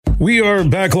We are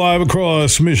back live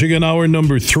across Michigan, hour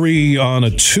number 3 on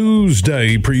a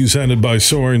Tuesday, presented by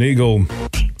Soaring Eagle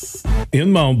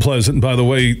in Mount Pleasant. By the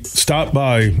way, stop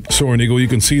by Soaring Eagle. You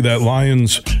can see that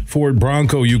Lions Ford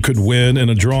Bronco you could win in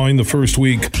a drawing the first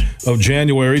week of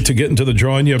January. To get into the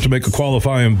drawing, you have to make a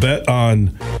qualifying bet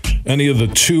on any of the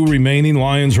 2 remaining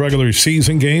Lions regular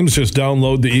season games. Just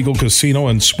download the Eagle Casino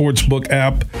and Sportsbook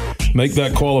app, make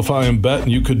that qualifying bet,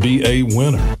 and you could be a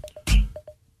winner.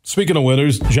 Speaking of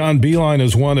winners, John Beilein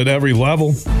has won at every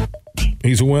level.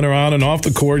 He's a winner on and off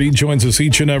the court. He joins us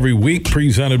each and every week,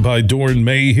 presented by Dorn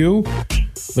Mayhew.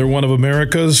 They're one of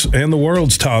America's and the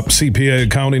world's top CPA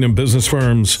accounting and business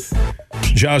firms.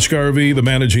 Josh Garvey, the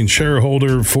managing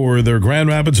shareholder for their Grand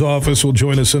Rapids office, will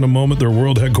join us in a moment. Their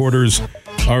world headquarters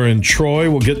are in Troy.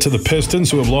 We'll get to the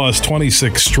Pistons, who have lost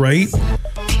 26 straight.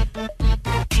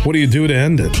 What do you do to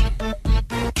end it?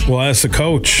 We'll ask the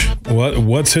coach.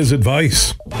 What's his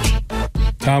advice?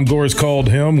 Tom Gore's called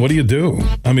him. What do you do?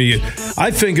 I mean,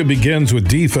 I think it begins with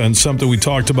defense, something we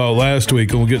talked about last week,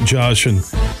 and we'll get Josh and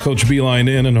Coach Beilein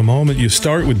in a moment. You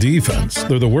start with defense.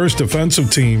 They're the worst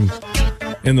defensive team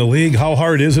in the league. How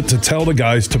hard is it to tell the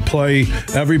guys to play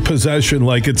every possession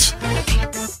like it's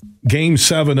Game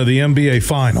 7 of the NBA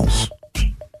Finals?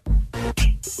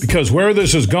 Because where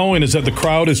this is going is that the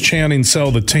crowd is chanting,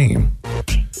 sell the team.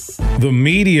 The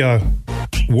media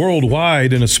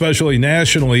worldwide, and especially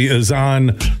nationally, is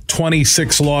on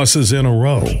 26 losses in a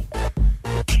row.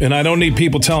 And I don't need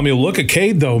people telling me, look at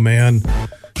Cade, though, man.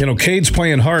 You know, Cade's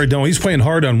playing hard. No, he's playing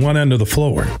hard on one end of the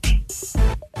floor.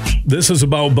 This is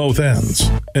about both ends.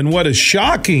 And what is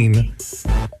shocking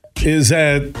is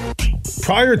that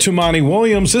prior to Monty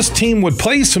Williams, this team would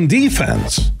play some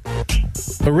defense.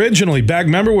 Originally, back,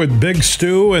 remember with Big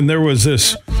Stu, and there was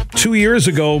this 2 years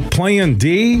ago playing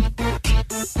D?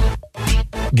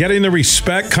 Getting the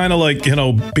respect, kind of like, you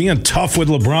know, being tough with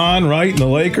LeBron, right, and the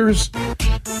Lakers.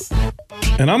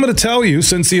 And I'm going to tell you,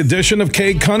 since the addition of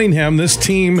Cade Cunningham, this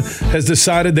team has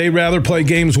decided they'd rather play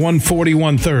games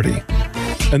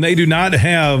 140-130. And they do not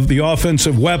have the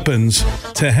offensive weapons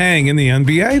to hang in the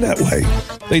NBA that way.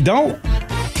 They don't.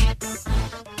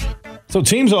 So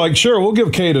teams are like, sure, we'll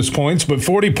give Cade his points, but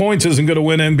 40 points isn't going to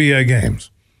win NBA games.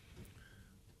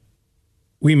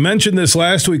 We mentioned this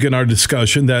last week in our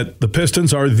discussion that the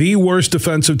Pistons are the worst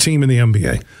defensive team in the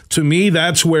NBA. To me,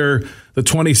 that's where the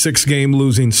 26-game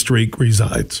losing streak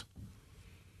resides.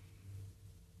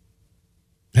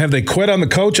 Have they quit on the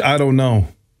coach? I don't know.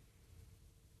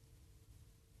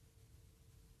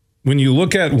 When you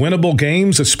look at winnable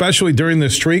games, especially during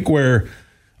this streak where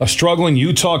a struggling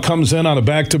Utah comes in on a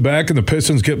back-to-back and the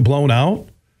Pistons get blown out,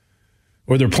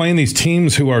 or they're playing these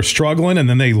teams who are struggling and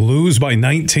then they lose by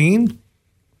 19,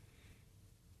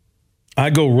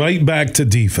 I go right back to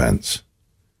defense.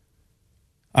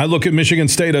 I look at Michigan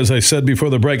State, as I said before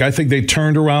the break. I think they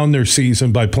turned around their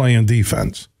season by playing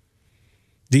defense.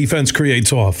 Defense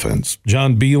creates offense.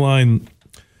 John Beilein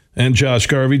and Josh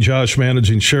Garvey. Josh,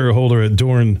 managing shareholder at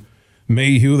Dorn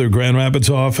Mayhew, their Grand Rapids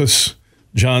office.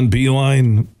 John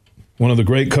Beilein, one of the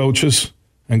great coaches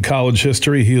in college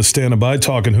history. He is standing by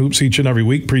talking hoops each and every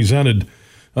week, presented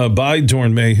by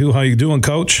Dorn Mayhew. How you doing,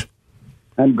 Coach?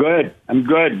 I'm good.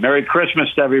 Merry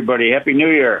Christmas to everybody. Happy New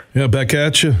Year. Yeah, back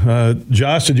at you.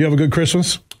 Josh, did you have a good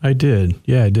Christmas? I did.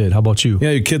 Yeah, I did. How about you?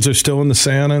 Yeah, your kids are still in the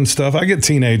Santa and stuff. I get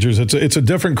teenagers. It's a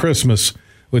different Christmas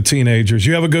with teenagers.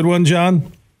 You have a good one,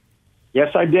 John? Yes,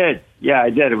 I did. Yeah,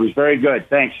 I did. It was very good.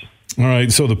 Thanks. All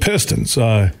right, so the Pistons,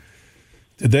 did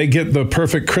they get the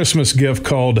perfect Christmas gift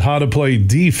called how to play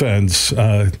defense?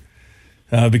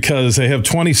 Because they have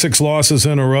 26 losses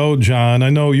in a row, John. I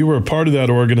know you were a part of that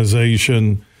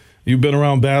organization. You've been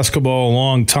around basketball a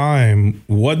long time.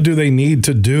 What do they need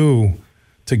to do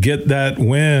to get that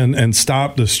win and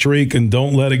stop the streak and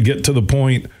don't let it get to the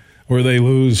point where they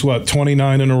lose,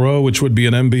 29 in a row, which would be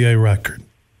an NBA record?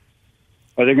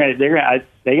 Well, they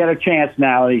got a chance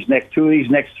now these next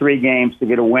 3 games to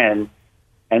get a win.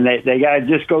 And they got to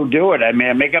just go do it. I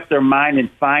mean, make up their mind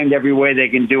and find every way they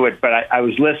can do it. But I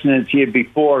was listening to you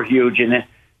before, Huge, and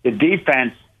the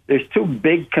defense, there's 2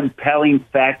 big compelling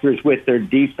factors with their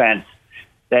defense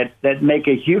that make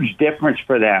a huge difference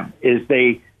for them. Is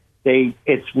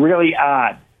it's really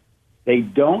odd. They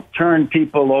don't turn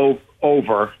people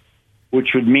over, which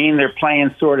would mean they're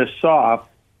playing sort of soft,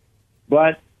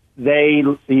 but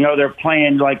they're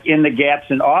playing like in the gaps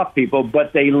and off people,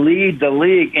 but they lead the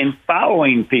league in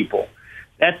fouling people.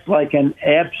 That's like an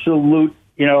absolute,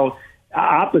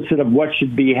 opposite of what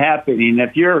should be happening.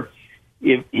 If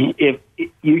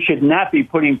you should not be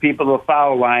putting people to the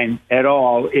foul line at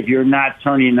all if you're not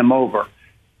turning them over.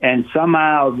 And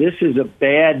somehow this is a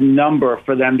bad number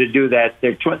for them to do that.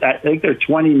 I think they're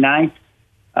 29th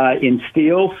in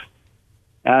steals,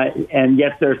 and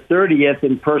yet they're 30th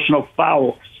in personal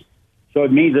fouls. So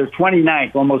it means they're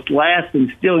 29th, almost last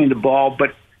in stealing the ball,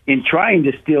 but in trying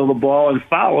to steal the ball and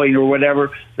fouling or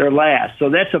whatever, they're last. So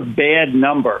that's a bad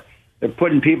number. They're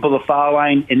putting people to the foul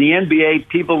line. In the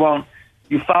NBA,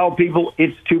 you foul people,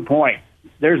 it's 2 points.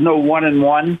 There's no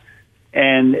 1-and-1,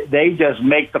 and they just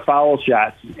make the foul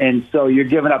shots. And so you're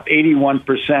giving up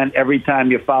 81% every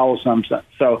time you foul something.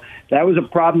 So that was a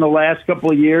problem the last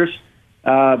couple of years.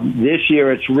 This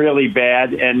year it's really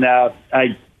bad, and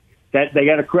they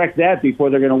got to correct that before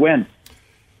they're going to win.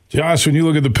 Josh, when you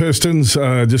look at the Pistons,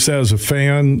 just as a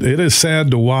fan, it is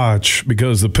sad to watch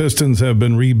because the Pistons have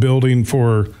been rebuilding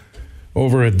for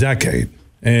over a decade.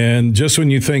 And just when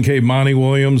you think, hey, Monty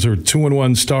Williams or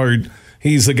 2-1 start,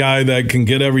 he's the guy that can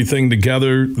get everything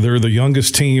together. They're the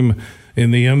youngest team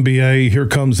in the NBA. Here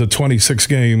comes the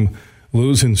 26-game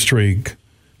losing streak.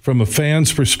 From a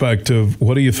fan's perspective,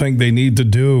 what do you think they need to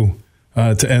do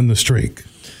to end the streak?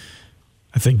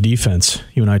 I think defense.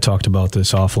 You and I talked about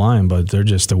this offline, but they're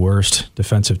just the worst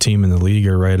defensive team in the league,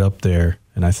 are right up there.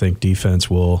 And I think defense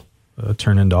will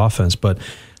turn into offense. But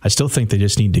I still think they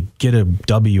just need to get a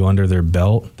W under their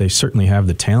belt. They certainly have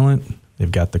the talent.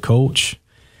 They've got the coach.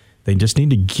 They just need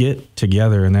to get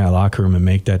together in that locker room and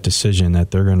make that decision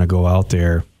that they're going to go out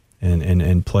there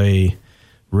and play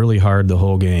really hard the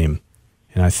whole game.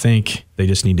 And I think they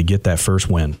just need to get that first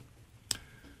win.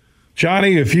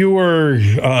 Johnny, if you were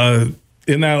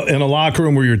in a locker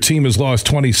room where your team has lost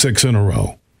 26 in a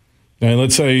row, and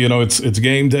let's say it's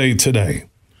game day today,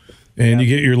 and you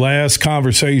get your last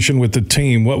conversation with the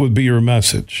team, what would be your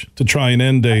message to try and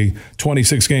end a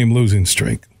 26-game losing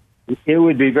streak? It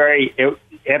would be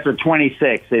after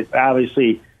 26. I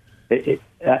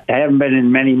haven't been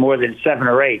in many more than 7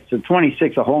 or 8. So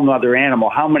 26, a whole nother animal.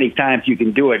 How many times you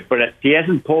can do it? But if he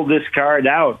hasn't pulled this card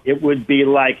out, it would be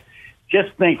like,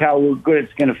 just think how good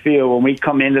it's going to feel when we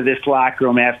come into this locker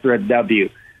room after a W.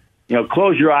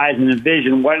 Close your eyes and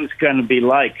envision what it's going to be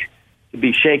like to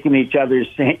be shaking each other's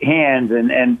hands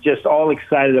and just all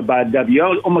excited about a W.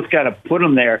 You almost got to put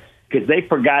them there because they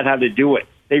forgot how to do it.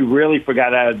 They really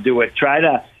forgot how to do it. Try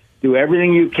to do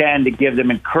everything you can to give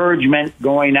them encouragement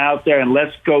going out there, and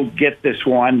let's go get this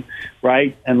one,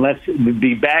 right? And we'll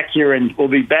be back here in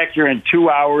 2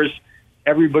 hours.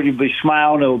 Everybody will be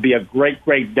smiling. It will be a great,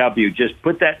 great W. Just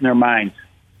put that in their minds.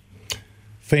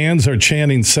 Fans are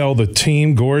chanting, sell the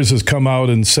team. Gores has come out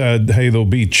and said, hey, there'll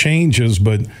be changes.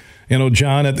 But,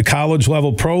 John, at the college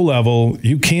level, pro level,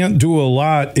 you can't do a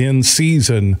lot in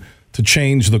season to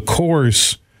change the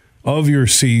course of your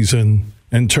season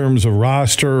in terms of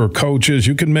roster or coaches.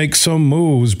 You can make some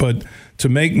moves, but to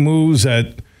make moves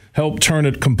that help turn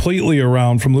it completely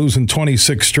around from losing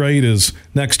 26 straight is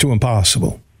next to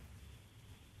impossible.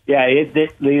 Yeah,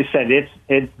 like you said,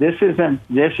 this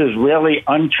is really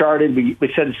uncharted.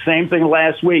 We said the same thing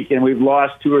last week, and we've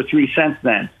lost 2 or 3 since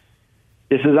then.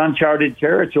 This is uncharted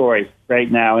territory right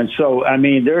now, and so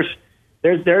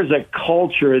there's a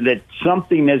culture that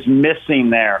something is missing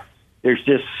there. There's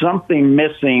just something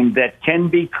missing that can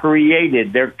be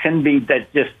created. There can be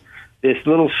this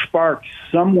little spark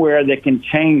somewhere that can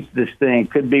change this thing.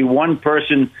 It could be one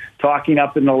person talking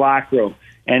up in the locker room,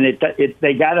 and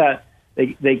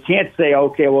they can't say,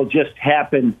 okay, well, just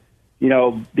happen,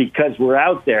 because we're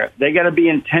out there. They got to be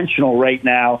intentional right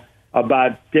now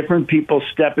about different people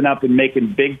stepping up and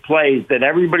making big plays that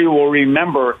everybody will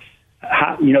remember.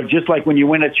 How, just like when you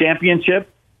win a championship,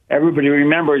 everybody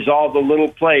remembers all the little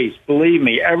plays. Believe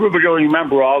me, everybody will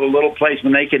remember all the little plays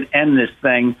when they can end this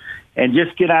thing and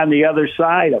just get on the other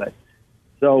side of it.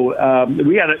 So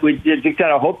we just got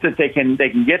to hope that they can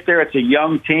get there. It's a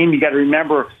young team. You got to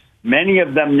remember, many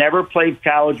of them never played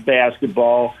college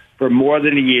basketball for more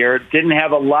than a year. Didn't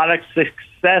have a lot of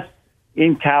success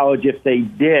in college if they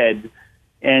did.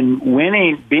 And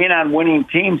being on winning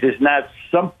teams is not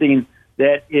something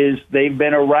they've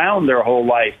been around their whole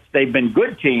life. They've been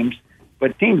good teams,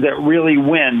 but teams that really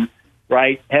win,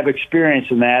 right, have experience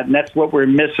in that. And that's what we're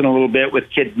missing a little bit with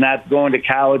kids not going to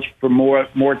college for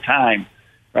more time,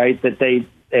 right? That they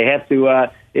have to,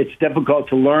 it's difficult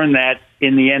to learn that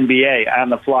in the NBA on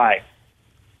the fly.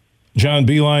 John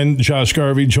Beilein, Josh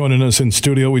Garvey joining us in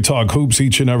studio. We talk hoops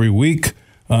each and every week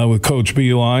with Coach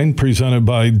Beilein, presented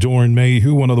by Doran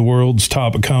Mayhew, one of the world's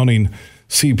top accounting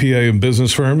CPA and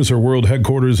business firms. Their world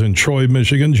headquarters in Troy,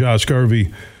 Michigan. Josh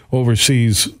Garvey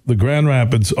oversees the Grand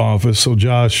Rapids office. So,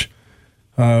 Josh,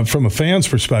 from a fan's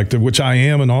perspective, which I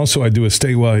am, and also I do a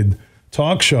statewide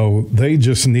talk show, they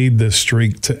just need this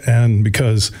streak to end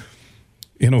because,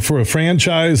 for a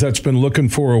franchise that's been looking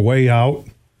for a way out,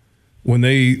 when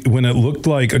it looked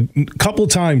like a couple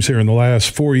times here in the last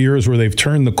 4 years where they've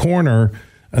turned the corner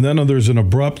and then there's an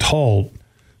abrupt halt,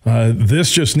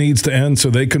 this just needs to end so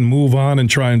they can move on and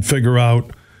try and figure out,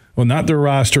 well, not their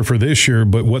roster for this year,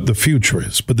 but what the future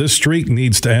is. But this streak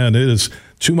needs to end. It is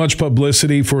too much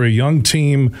publicity for a young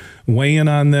team weighing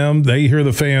on them. They hear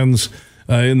the fans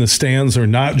in the stands are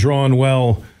not drawn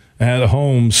well at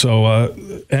home. So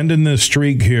ending this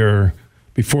streak here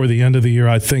before the end of the year,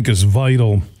 I think, is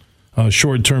vital,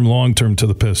 short-term, long-term, to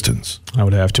the Pistons. I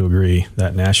would have to agree.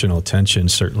 That national attention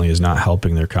certainly is not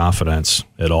helping their confidence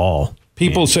at all.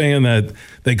 People saying that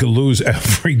they could lose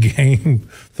every game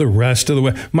the rest of the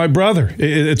way. My brother,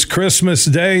 it's Christmas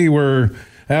Day. We're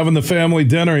having the family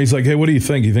dinner. He's like, hey, what do you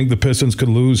think? You think the Pistons could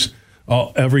lose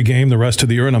every game the rest of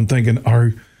the year? And I'm thinking,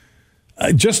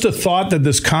 just the thought that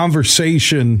this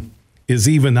conversation is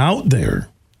even out there,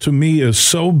 to me, is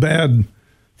so bad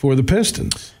for the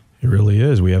Pistons. It really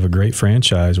is. We have a great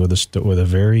franchise with a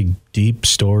very deep,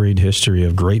 storied history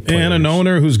of great players. And an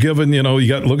owner who's given, you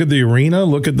got look at the arena,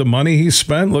 look at the money he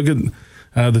spent, look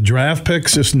at the draft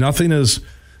picks. Just nothing has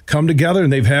come together.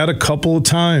 And they've had a couple of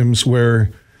times where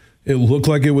it looked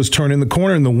like it was turning the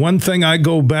corner. And the one thing I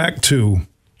go back to,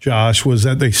 Josh, was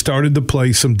that they started to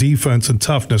play some defense and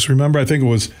toughness. Remember, I think it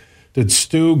was, did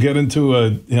Stu get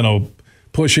into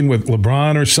pushing with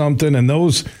LeBron or something? And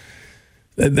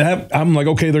that I'm like,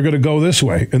 okay, they're going to go this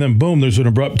way. And then, boom, there's an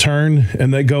abrupt turn,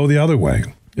 and they go the other way.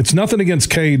 It's nothing against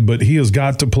Cade, but he has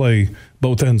got to play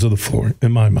both ends of the floor,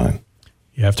 in my mind.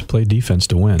 You have to play defense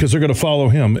to win. Because they're going to follow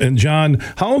him. And, John,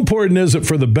 how important is it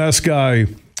for the best guy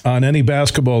on any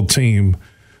basketball team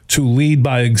to lead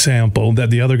by example,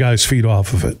 that the other guys feed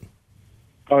off of it?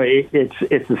 Oh,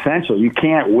 it's essential. You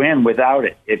can't win without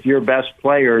it. If your best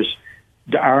players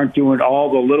aren't doing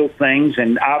all the little things,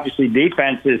 and obviously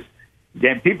defense is,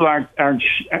 that people aren't.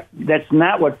 That's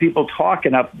not what people talk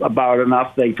about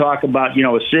enough. They talk about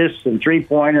assists and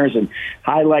 3-pointers and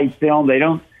highlight film. They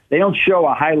don't show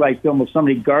a highlight film of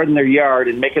somebody guarding their yard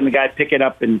and making the guy pick it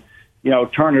up and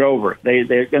turn it over.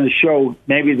 They're going to show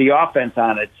maybe the offense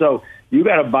on it. So you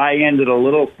got to buy into the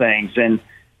little things. And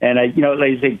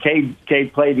they say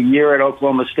Cade played a year at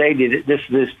Oklahoma State. This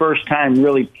is his first time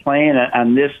really playing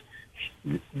on this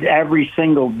every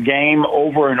single game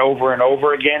over and over and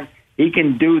over again. He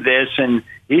can do this, and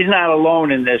he's not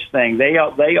alone in this thing. They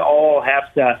all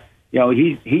have to,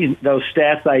 he's those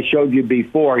stats I showed you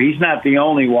before. He's not the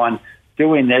only one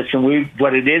doing this,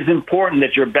 but it is important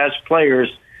that your best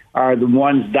players are the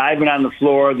ones diving on the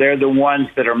floor. They're the ones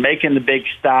that are making the big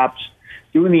stops,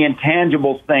 doing the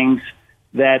intangible things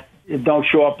that don't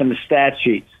show up in the stat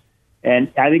sheets.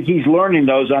 And I think he's learning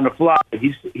those on the fly.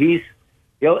 He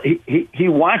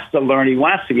wants to learn. He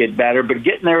wants to get better, but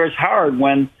getting there is hard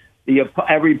when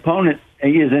every opponent,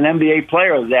 he is an NBA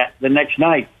player the next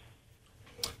night.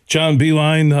 John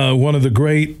Beilein, one of the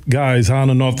great guys on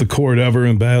and off the court ever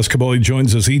in basketball. He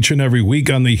joins us each and every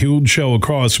week on the Huge Show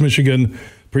across Michigan,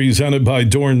 presented by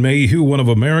Dorn Mayhew, one of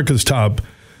America's top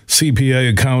CPA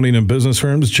accounting and business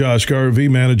firms. Josh Garvey,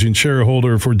 managing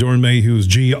shareholder for Dorn Mayhew's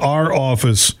GR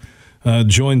office,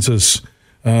 joins us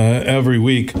every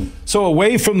week. So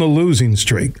away from the losing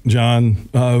streak, John,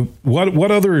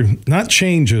 what other, not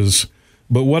changes,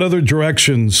 but what other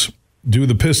directions do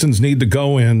the Pistons need to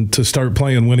go in to start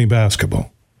playing winning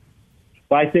basketball?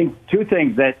 Well, I think two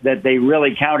things that they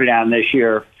really counted on this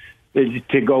year is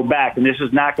to go back, and this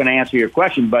is not going to answer your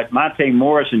question, but Monte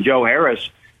Morris and Joe Harris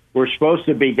were supposed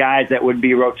to be guys that would be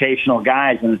rotational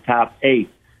guys in the top 8.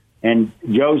 And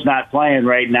Joe's not playing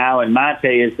right now, and Monte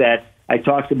is that, I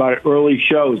talked about it early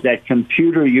shows, that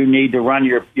computer you need to run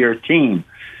your team.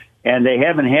 And they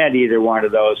haven't had either one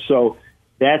of those. So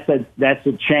that's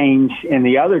a change in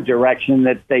the other direction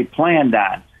that they planned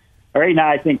on. Right now,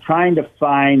 I think trying to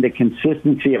find the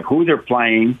consistency of who they're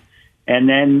playing, and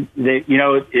then,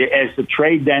 as the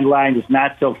trade deadline is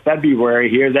not till February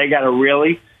here, they got to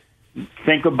really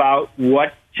think about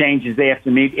what changes they have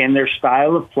to meet in their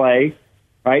style of play,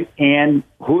 right? And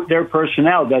their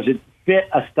personnel. Does it fit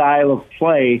a style of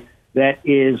play that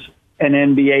is an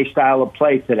NBA style of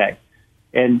play today?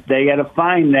 And they got to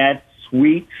find that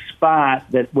sweet spot,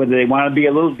 that whether they want to be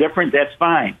a little different, that's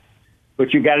fine.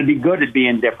 But you got to be good at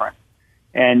being different.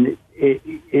 And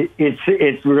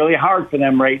it's really hard for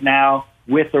them right now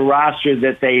with the roster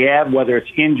that they have, whether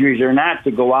it's injuries or not,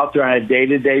 to go out there on a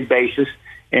day-to-day basis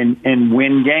and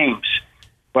win games.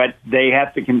 But they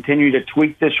have to continue to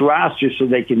tweak this roster so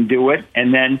they can do it,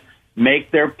 and then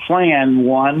make their plan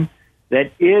one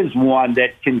that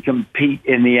can compete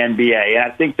in the NBA. And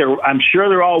I think I'm sure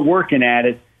they're all working at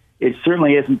it. it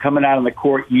certainly isn't coming out on the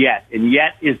court yet. And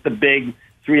yet is the big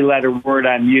three-letter word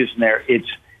I'm using there. It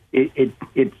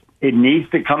needs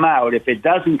to come out. If it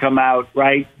doesn't come out,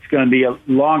 right, it's going to be a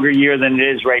longer year than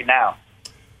it is right now.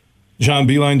 John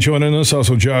Beilein joining us,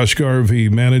 also Josh Garvey,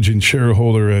 managing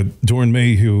shareholder at Dorn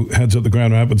Mayhew, heads up the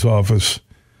Grand Rapids office.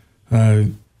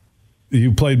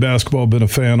 You played basketball, been a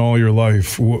fan all your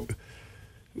life.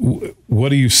 What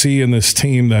do you see in this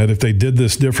team that if they did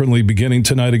this differently beginning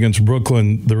tonight against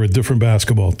Brooklyn, they're a different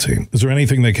basketball team? Is there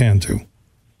anything they can do?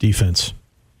 Defense.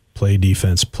 Play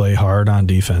hard on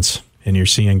defense. And you're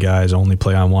seeing guys only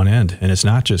play on one end. And it's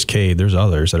not just Cade. There's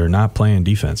others that are not playing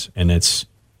defense. And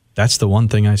that's the one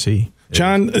thing I see.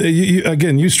 John,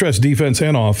 you stress defense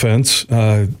and offense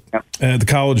at the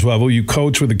college level. You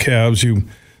coach with the Cavs. You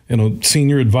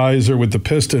senior advisor with the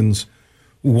Pistons.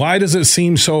 Why does it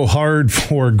seem so hard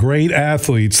for great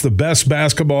athletes, the best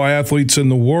basketball athletes in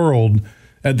the world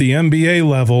at the NBA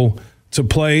level, to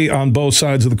play on both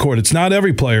sides of the court? It's not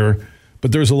every player,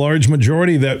 but there's a large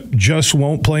majority that just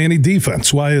won't play any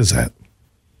defense. Why is that?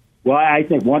 Well, I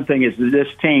think one thing is that this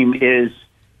team is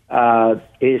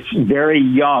very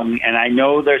young, and I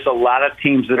know there's a lot of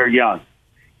teams that are young,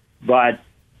 but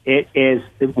it is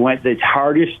the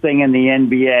hardest thing in the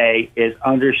NBA is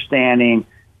understanding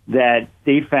that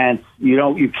defense,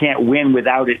 you can't win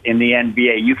without it in the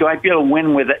NBA. You might be able to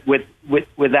win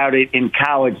without it in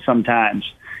college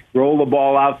sometimes. Roll the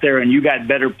ball out there, and you got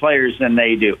better players than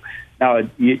they do. Now,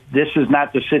 this is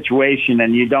not the situation,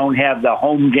 and you don't have the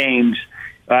home games,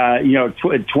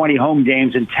 20 home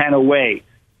games and 10 away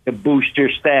to boost your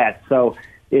stats. So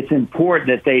it's important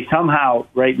that they somehow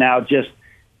right now just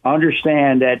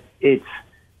understand that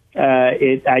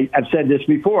I've said this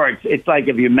before. It's like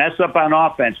if you mess up on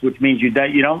offense, which means you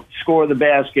don't score the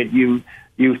basket, you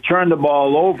turn the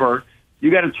ball over, you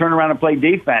got to turn around and play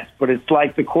defense. But it's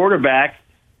like the quarterback,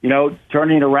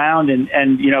 turning around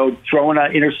and throwing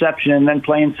an interception and then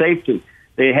playing safety.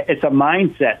 It's a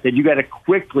mindset that you got to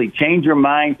quickly change your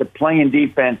mind to playing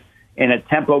defense in a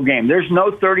tempo game. There's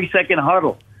no 30-second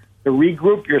huddle to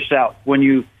regroup yourself when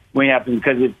you have to,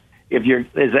 because if you're,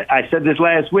 as I said this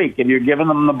last week, if you're giving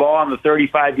them the ball on the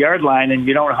 35-yard line and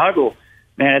you don't huddle,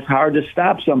 man, it's hard to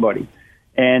stop somebody.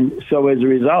 And so as a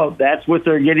result, that's what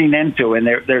they're getting into, and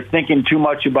they're thinking too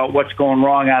much about what's going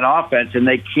wrong on offense, and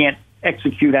they can't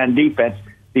execute on defense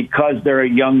because they're a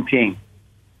young team.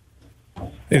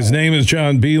 His name is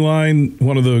John Beilein,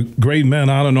 one of the great men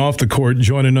on and off the court,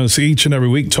 joining us each and every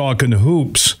week talking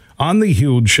hoops on the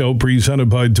Huge Show, presented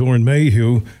by Dorn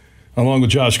Mayhew, along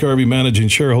with Josh Garvey, managing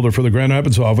shareholder for the Grand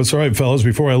Rapids office. All right, fellas,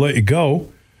 before I let you go,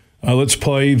 let's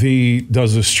play the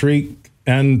Does the Streak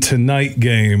End Tonight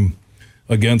game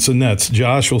against the Nets.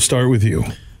 Josh, we'll start with you.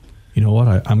 You know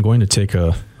what? I'm going to take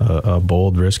a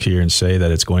bold risk here and say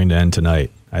that it's going to end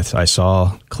tonight. I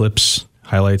saw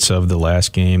highlights of the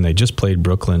last game. They just played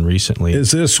Brooklyn recently.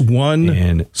 Is this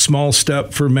one small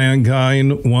step for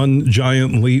mankind, one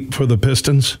giant leap for the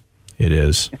Pistons? It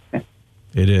is.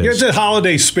 It is. Here's the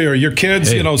holiday spirit. Your kids,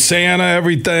 Santa,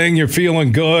 everything. You're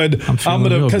feeling good. I'm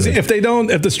feeling because if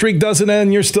the streak doesn't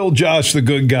end, you're still Josh, the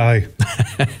good guy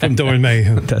from Dorn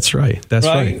Mayhew. That's right.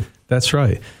 That's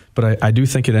right. But I do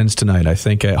think it ends tonight. I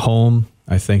think at home,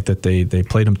 I think that they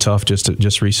played them tough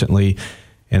just recently,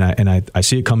 and I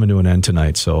see it coming to an end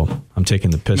tonight. So I'm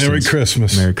taking the Pistons. Merry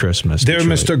Christmas. Merry Christmas. Dear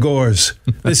Detroit. Mr. Gores,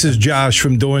 this is Josh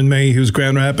from Dorn Mayhew's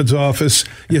Grand Rapids office.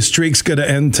 Your streak's going to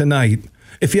end tonight.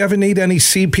 If you ever need any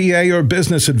CPA or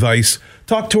business advice,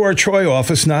 talk to our Troy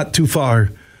office, not too far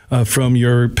from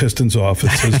your Pistons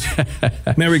offices.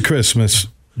 Merry Christmas,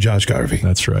 Josh Garvey.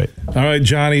 That's right. All right,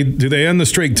 Johnny, do they end the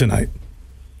streak tonight?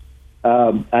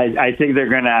 I think they're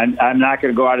going to. I'm not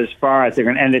going to go out as far. I think they're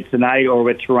going to end it tonight or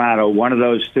with Toronto. One of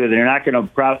those two. They're not going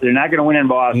to win in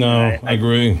Boston. No, I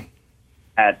agree.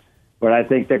 But I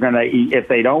think they're going to. If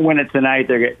they don't win it tonight,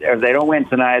 if they don't win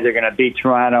tonight, they're going to beat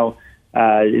Toronto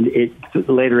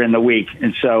later in the week.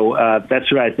 And so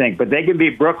that's what I think. But they can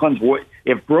beat Brooklyn's.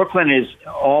 If Brooklyn is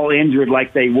all injured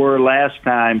like they were last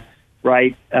time,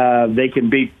 right? They can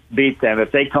beat them.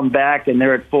 If they come back and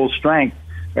they're at full strength,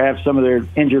 have some of their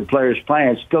injured players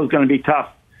playing, it's still going to be tough.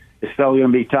 It's still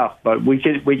going to be tough, but we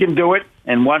can do it.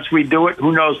 And once we do it,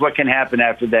 who knows what can happen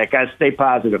after that? Guys, stay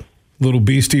positive. Little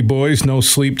Beastie Boys, no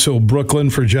sleep till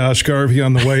Brooklyn for Josh Garvey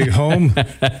on the way home.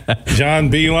 John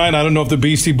Beilein, I don't know if the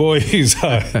Beastie Boys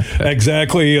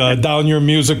exactly down your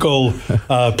musical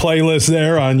playlist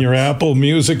there on your Apple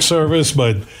Music service,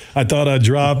 but I thought I'd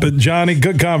drop it. Johnny,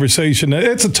 good conversation.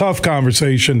 It's a tough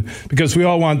conversation because we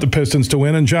all want the Pistons to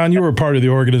win. And, John, you were part of the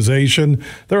organization.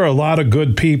 There are a lot of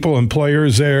good people and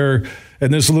players there.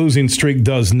 And this losing streak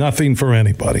does nothing for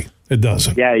anybody. It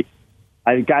doesn't. Yeah,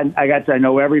 I got to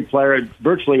know every player,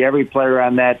 virtually every player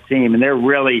on that team, and they're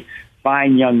really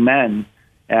fine young men.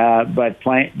 But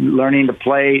learning to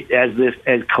play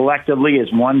as collectively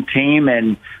as one team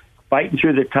and fighting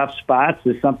through the tough spots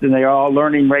is something they're all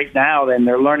learning right now, and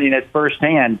they're learning it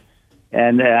firsthand.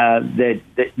 And that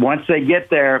once they get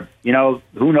there,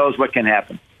 who knows what can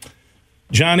happen.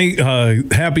 Johnny,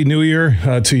 Happy New Year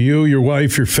to you, your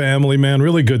wife, your family, man.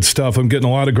 Really good stuff. I'm getting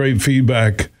a lot of great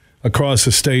feedback across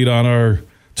the state on our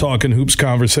Talking Hoops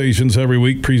conversations every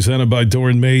week presented by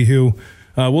Doran Mayhew.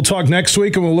 We'll talk next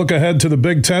week, and we'll look ahead to the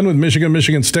Big Ten with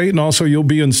Michigan State, and also you'll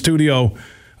be in studio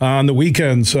on the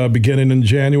weekends beginning in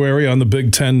January on the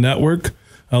Big Ten Network.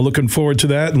 Looking forward to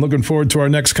that, and looking forward to our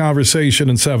next conversation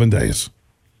in 7 days.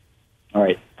 All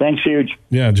right. Thanks, huge.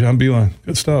 Yeah, John Beilein.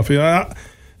 Good stuff. Yeah,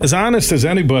 as honest as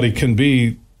anybody can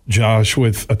be, Josh,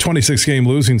 with a 26-game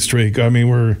losing streak. I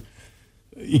mean,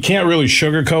 you can't really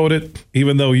sugarcoat it,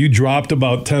 even though you dropped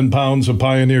about 10 pounds of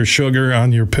Pioneer sugar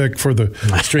on your pick for the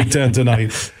streak 10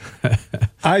 tonight.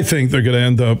 I think they're going to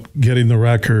end up getting the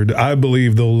record. I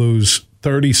believe they'll lose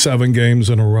 37 games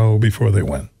in a row before they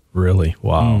win. Really?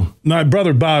 Wow. My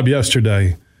brother Bob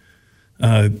yesterday,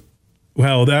 that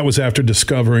was after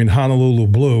discovering Honolulu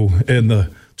Blue in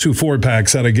the 2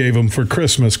 4-packs that I gave him for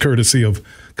Christmas, courtesy of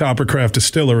Coppercraft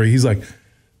Distillery. He's like,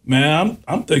 man,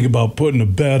 I'm thinking about putting a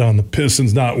bet on the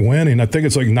Pistons not winning. I think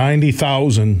it's like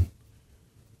 90,000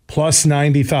 plus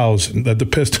 90,000 that the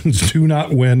Pistons do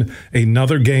not win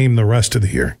another game the rest of the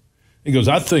year. He goes,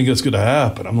 I think it's going to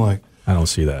happen. I'm like, I don't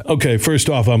see that. Okay, first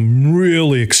off, I'm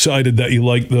really excited that you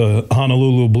like the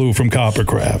Honolulu Blue from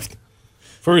Coppercraft.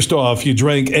 First off, you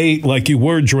drank 8 like you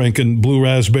were drinking blue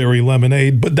raspberry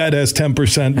lemonade, but that has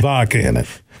 10% vodka in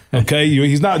it. Okay,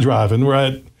 he's not driving. We're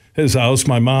at his house.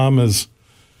 My mom is,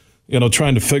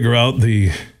 trying to figure out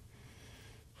the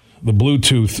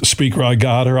Bluetooth speaker I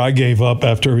got her. I gave up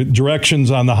after directions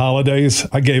on the holidays.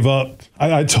 I gave up.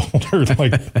 I told her,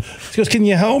 she goes, can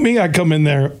you help me? I come in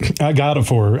there. I got it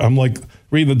for her. I'm like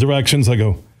reading the directions. I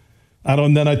go, I don't.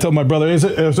 And then I told my brother, is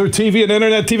there TV and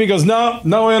internet TV? He goes,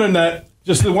 no internet.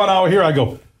 Just the 1 hour here. I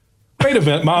go, wait a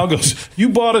minute. Mom goes, you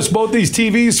bought us both these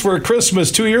TVs for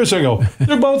Christmas 2 years ago.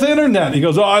 They're both internet. He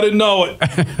goes, oh, I didn't know it.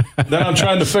 Then I'm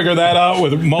trying to figure that out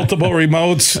with multiple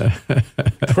remotes.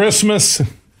 Christmas.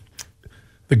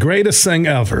 The greatest thing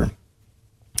ever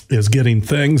is getting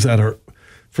things that are,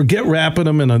 forget wrapping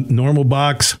them in a normal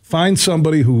box. Find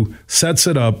somebody who sets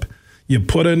it up. You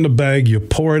put it in the bag, you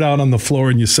pour it out on the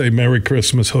floor, and you say, Merry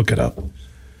Christmas, hook it up.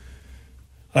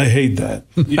 I hate that.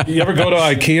 You ever go to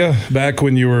IKEA back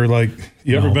when you were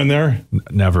ever been there?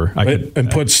 Never. And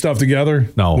put stuff together?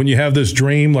 No. When you have this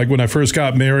dream, like when I first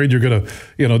got married, you're going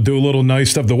to, do a little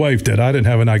nice stuff. The wife did. I didn't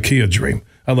have an IKEA dream.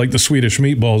 I like the Swedish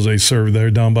meatballs they serve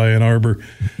there down by Ann Arbor.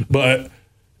 And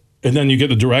then you get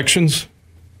the directions.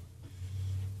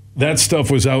 That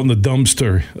stuff was out in the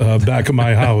dumpster back of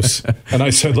my house. And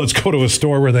I said, let's go to a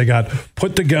store where they got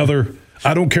put together.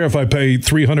 I don't care if I pay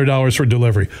 $300 for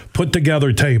delivery. Put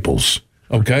together tables,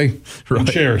 okay? Right.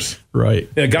 And chairs. Right.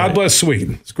 Yeah, God bless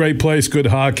Sweden. It's a great place, good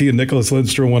hockey. And Nicholas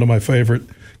Lindstrom, one of my favorite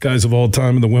guys of all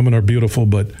time. And the women are beautiful.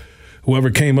 But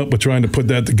whoever came up with trying to put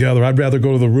that together, I'd rather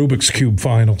go to the Rubik's Cube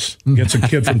finals against a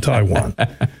kid from Taiwan. All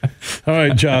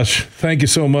right, Josh, thank you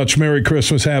so much. Merry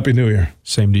Christmas. Happy New Year.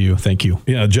 Same to you. Thank you.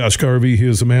 Yeah, Josh Garvey, he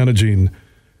is the managing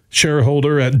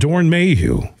shareholder at Doran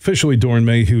Mayhew, officially Doran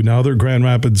Mayhew now. They're Grand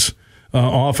Rapids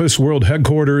office, world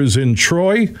headquarters in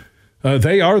Troy.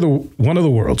 They are one of the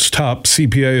world's top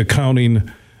CPA accounting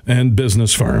and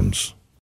business firms.